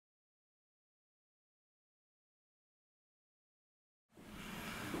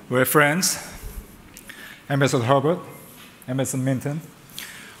Well, friends, Ambassador Herbert, Ambassador Minton,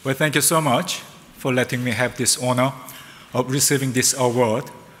 well, thank you so much for letting me have this honor of receiving this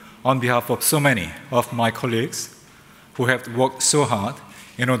award on behalf of so many of my colleagues who have worked so hard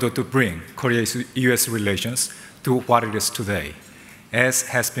in order to bring Korea-US relations to what it is today, as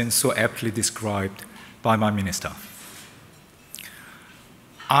has been so aptly described by my minister.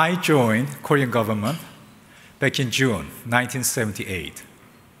 I joined Korean government back in June 1978.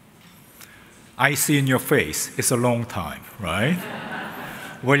 I see in your face, it's a long time, right?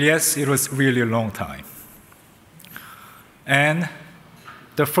 Well, yes, it was really a long time. And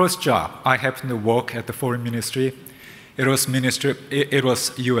the first job I happened to work at the Foreign Ministry, it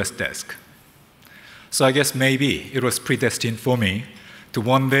was US desk. So I guess maybe it was predestined for me to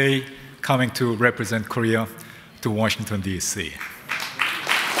one day coming to represent Korea to Washington, D.C.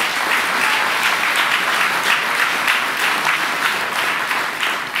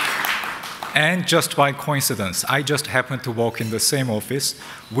 And just by coincidence, I just happened to work in the same office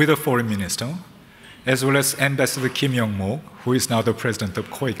with the foreign minister, as well as Ambassador Kim Young-mo, who is now the president of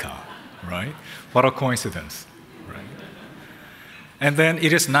KOICA, right? What a coincidence, right? And then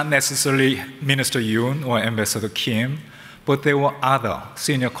it is not necessarily Minister Yoon or Ambassador Kim, but there were other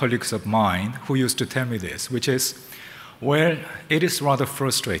senior colleagues of mine who used to tell me this, which is, well, it is rather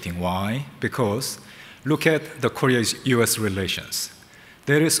frustrating. Why? Because look at the Korea-US relations.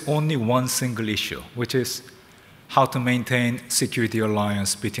 There is only one single issue, which is how to maintain security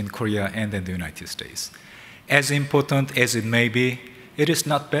alliance between Korea and the United States. As important as it may be, it is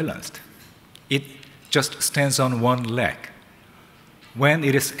not balanced. It just stands on one leg. When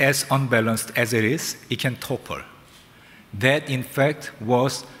it is as unbalanced as it is, it can topple. That, in fact,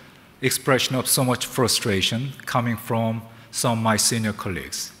 was expression of so much frustration coming from some of my senior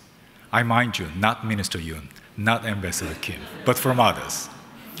colleagues. I mind you, not Minister Yoon, not Ambassador Kim, but from others.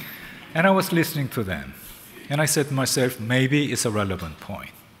 And I was listening to them, and I said to myself, maybe it's a relevant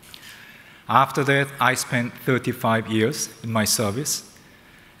point. After that, I spent 35 years in my service,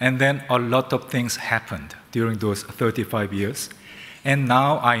 and then a lot of things happened during those 35 years, and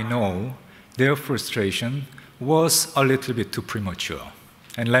now I know their frustration was a little bit too premature.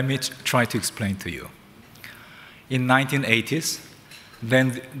 And let me try to explain to you. In 1980s,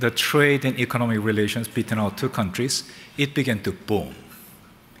 then the trade and economic relations between our two countries, it began to boom.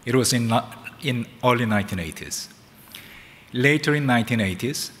 It was in early 1980s. Later in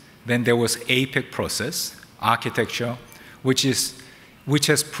 1980s, then there was APEC process, architecture, which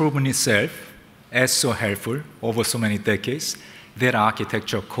has proven itself as so helpful over so many decades. That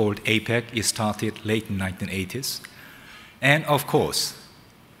architecture called APEC is started late in 1980s. And of course,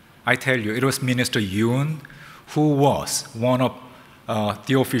 I tell you, it was Minister Yoon who was one of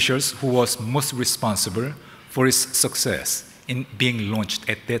the officials who was most responsible for its success in being launched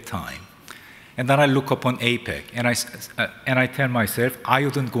at that time. And then I look upon APEC, and I tell myself, I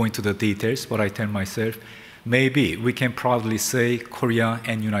wouldn't go into the details, but I tell myself, maybe we can proudly say Korea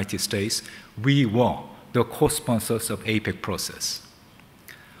and United States, we were the co-sponsors of APEC process.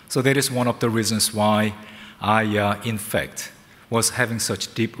 So that is one of the reasons why I, in fact, was having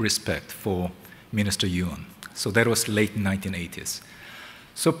such deep respect for Minister Yoon. So that was late 1980s.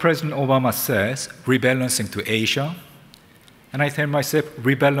 So President Obama says, rebalancing to Asia, and I tell myself,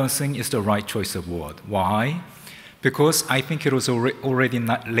 rebalancing is the right choice of word. Why? Because I think it was already in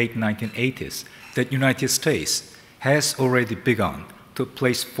late 1980s that United States has already begun to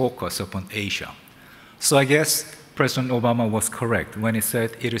place focus upon Asia. So I guess President Obama was correct when he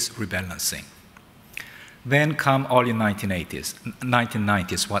said it is rebalancing. Then come early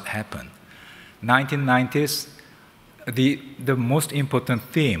 1990s, what happened? 1990s, the most important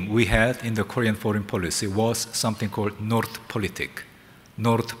theme we had in the Korean foreign policy was something called Nordpolitik.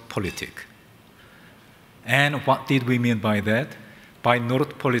 Nordpolitik. And what did we mean by that? By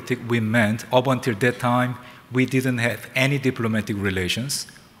Nordpolitik, we meant up until that time, we didn't have any diplomatic relations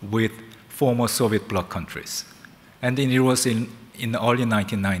with former Soviet bloc countries. And then it was in the early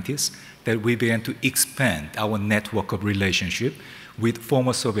 1990s that we began to expand our network of relationship with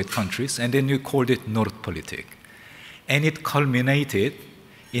former Soviet countries, and then we called it Nordpolitik. And it culminated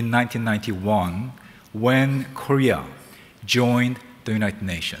in 1991 when Korea joined the United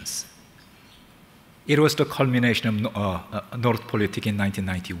Nations. It was the culmination of Nordpolitik in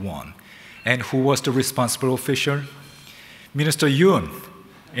 1991. And who was the responsible official? Minister Yoon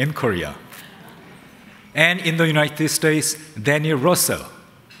in Korea. And in the United States, Daniel Russell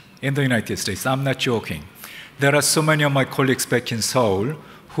in the United States. I'm not joking. There are so many of my colleagues back in Seoul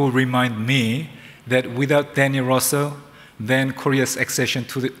who remind me that without Daniel Russell, then Korea's accession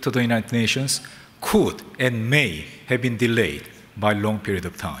to the United Nations could and may have been delayed by a long period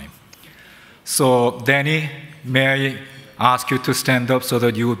of time. So, Danny, may I ask you to stand up so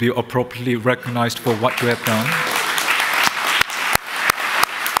that you will be appropriately recognized for what you have done?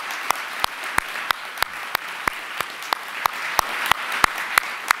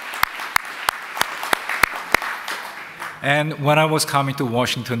 And when I was coming to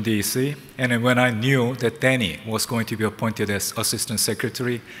Washington, D.C., and when I knew that Danny was going to be appointed as Assistant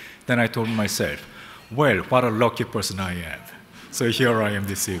Secretary, then I told myself, well, what a lucky person I am. So here I am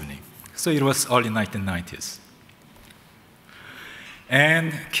this evening. So it was early 1990s.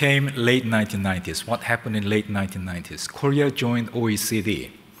 And came late 1990s. What happened in late 1990s? Korea joined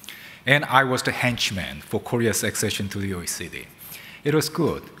OECD. And I was the henchman for Korea's accession to the OECD. It was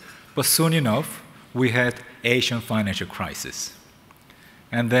good. But soon enough, we had Asian financial crisis.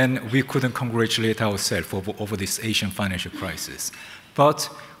 And then we couldn't congratulate ourselves over this Asian financial crisis. But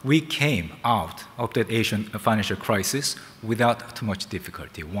we came out of that Asian financial crisis without too much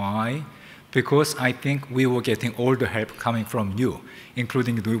difficulty. Why? Because I think we were getting all the help coming from you,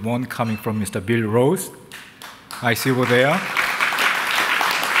 including the one coming from Mr. Bill Rose, I see over there,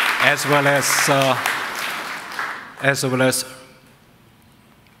 as well as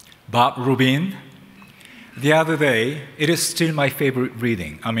Bob Rubin. The other day, it is still my favorite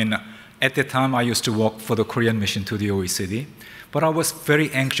reading. I mean, at the time, I used to work for the Korean mission to the OECD, but I was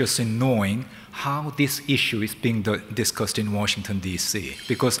very anxious in knowing how this issue is being discussed in Washington, D.C.,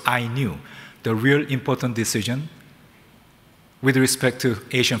 because I knew the real important decision with respect to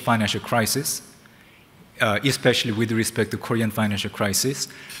Asian financial crisis, especially with respect to Korean financial crisis,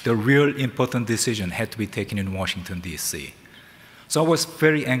 the real important decision had to be taken in Washington, D.C. So I was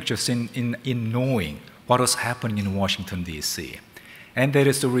very anxious in knowing what was happening in Washington, D.C. And that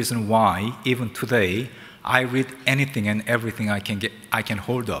is the reason why, even today, I read anything and everything I can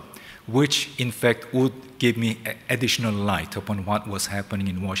hold up, which in fact would give me additional light upon what was happening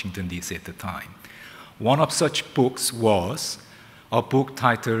in Washington, D.C. at the time. One of such books was a book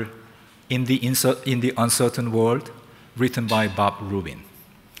titled In the Uncertain World, written by Bob Rubin.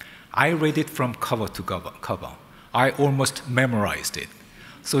 I read it from cover to cover. I almost memorized it.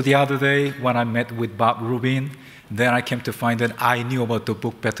 So the other day, when I met with Bob Rubin, then I came to find that I knew about the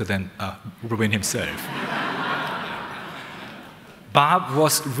book better than Rubin himself. Bob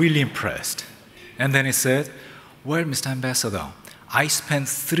was really impressed. And then he said, well, Mr. Ambassador, I spent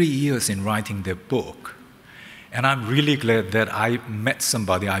 3 years in writing the book. And I'm really glad that I meet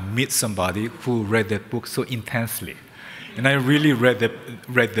somebody who read that book so intensely. And I really read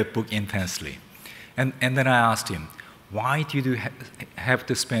that book intensely. And then I asked him, why did you have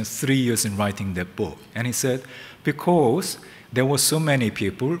to spend 3 years in writing that book? And he said, because there were so many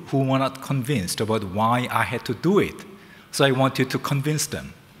people who were not convinced about why I had to do it. So I wanted to convince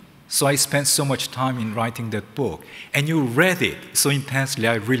them. So I spent so much time in writing that book. And you read it so intensely,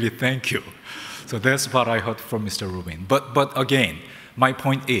 I really thank you. So that's what I heard from Mr. Rubin. But again, my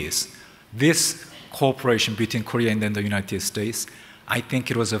point is, this cooperation between Korea and the United States, I think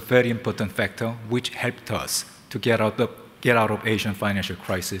it was a very important factor which helped us to get out of Asian financial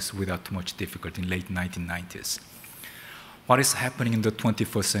crisis without too much difficulty in late 1990s. What is happening in the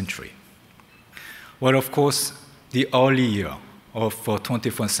 21st century? Well, of course, the early year of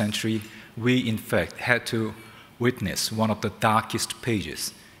 21st century, we in fact had to witness one of the darkest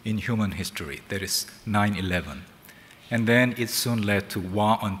pages in human history, that is 9/11. And then it soon led to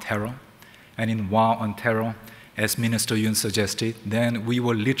war on terror. And in war on terror, as Minister Yoon suggested, then we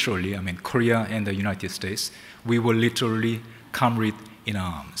were literally, Korea and the United States, we were literally comrade in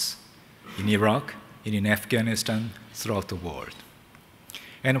arms in Iraq, in Afghanistan, throughout the world.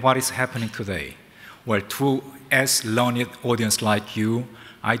 And what is happening today? Well, to as learned audience like you,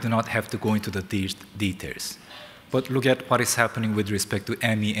 I do not have to go into the details. But look at what is happening with respect to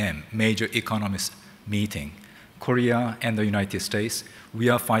MEM, Major Economist Meeting. Korea and the United States, we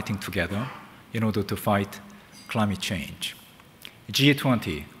are fighting together in order to fight climate change.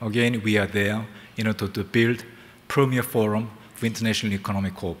 G20, again, we are there in order to build premier forum for international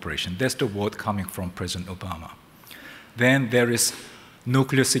economic cooperation. That's the word coming from President Obama. Then there is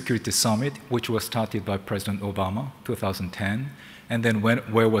Nuclear Security Summit, which was started by President Obama, 2010. And then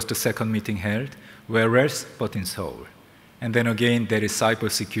where was the second meeting held? Where else but in Seoul. And then again, there is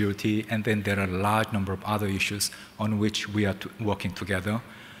cybersecurity, and then there are a large number of other issues on which we are working together.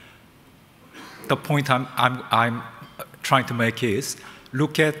 The point I'm trying to make is,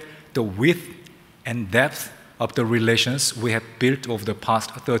 look at the width and depth of the relations we have built over the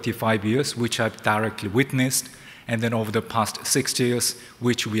past 35 years, which I've directly witnessed, and then over the past 60 years,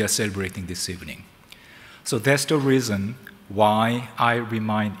 which we are celebrating this evening. So that's the reason why I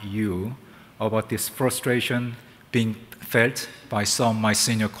remind you about this frustration, being felt by some of my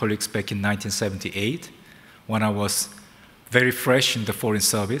senior colleagues back in 1978 when I was very fresh in the Foreign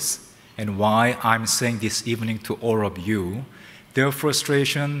Service, and why I'm saying this evening to all of you. Their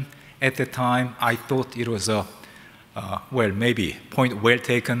frustration at the time, I thought it was a, well, maybe point well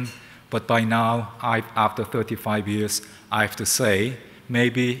taken, but by now, after 35 years, I have to say,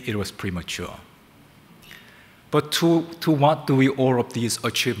 maybe it was premature. But to what do we owe of these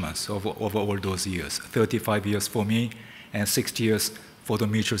achievements over all those years? 35 years for me, and 60 years for the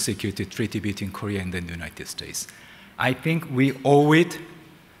mutual security treaty between Korea and the United States. I think we owe it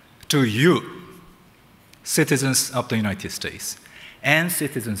to you, citizens of the United States, and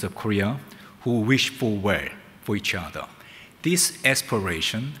citizens of Korea who wish for well for each other. This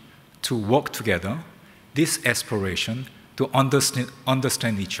aspiration to work together, this aspiration to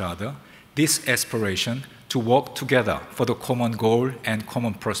understand each other, this aspiration to work together for the common goal and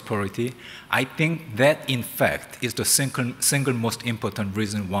common prosperity, I think that, in fact, is the single most important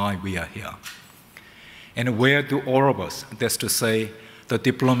reason why we are here. And where do all of us, that's to say, the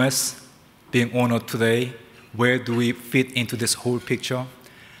diplomats being honored today, where do we fit into this whole picture?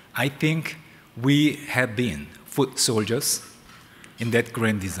 I think we have been foot soldiers in that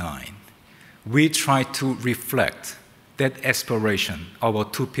grand design. We try to reflect that aspiration of our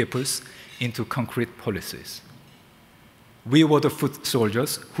two peoples into concrete policies. We were the foot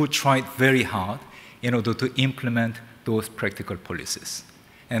soldiers who tried very hard in order to implement those practical policies.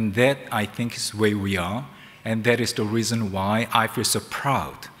 And that, I think, is where we are, and that is the reason why I feel so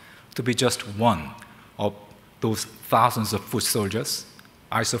proud to be just one of those thousands of foot soldiers.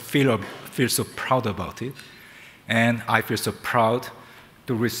 I feel so proud about it, and I feel so proud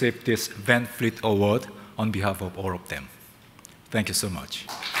to receive this Van Fleet Award on behalf of all of them. Thank you so much.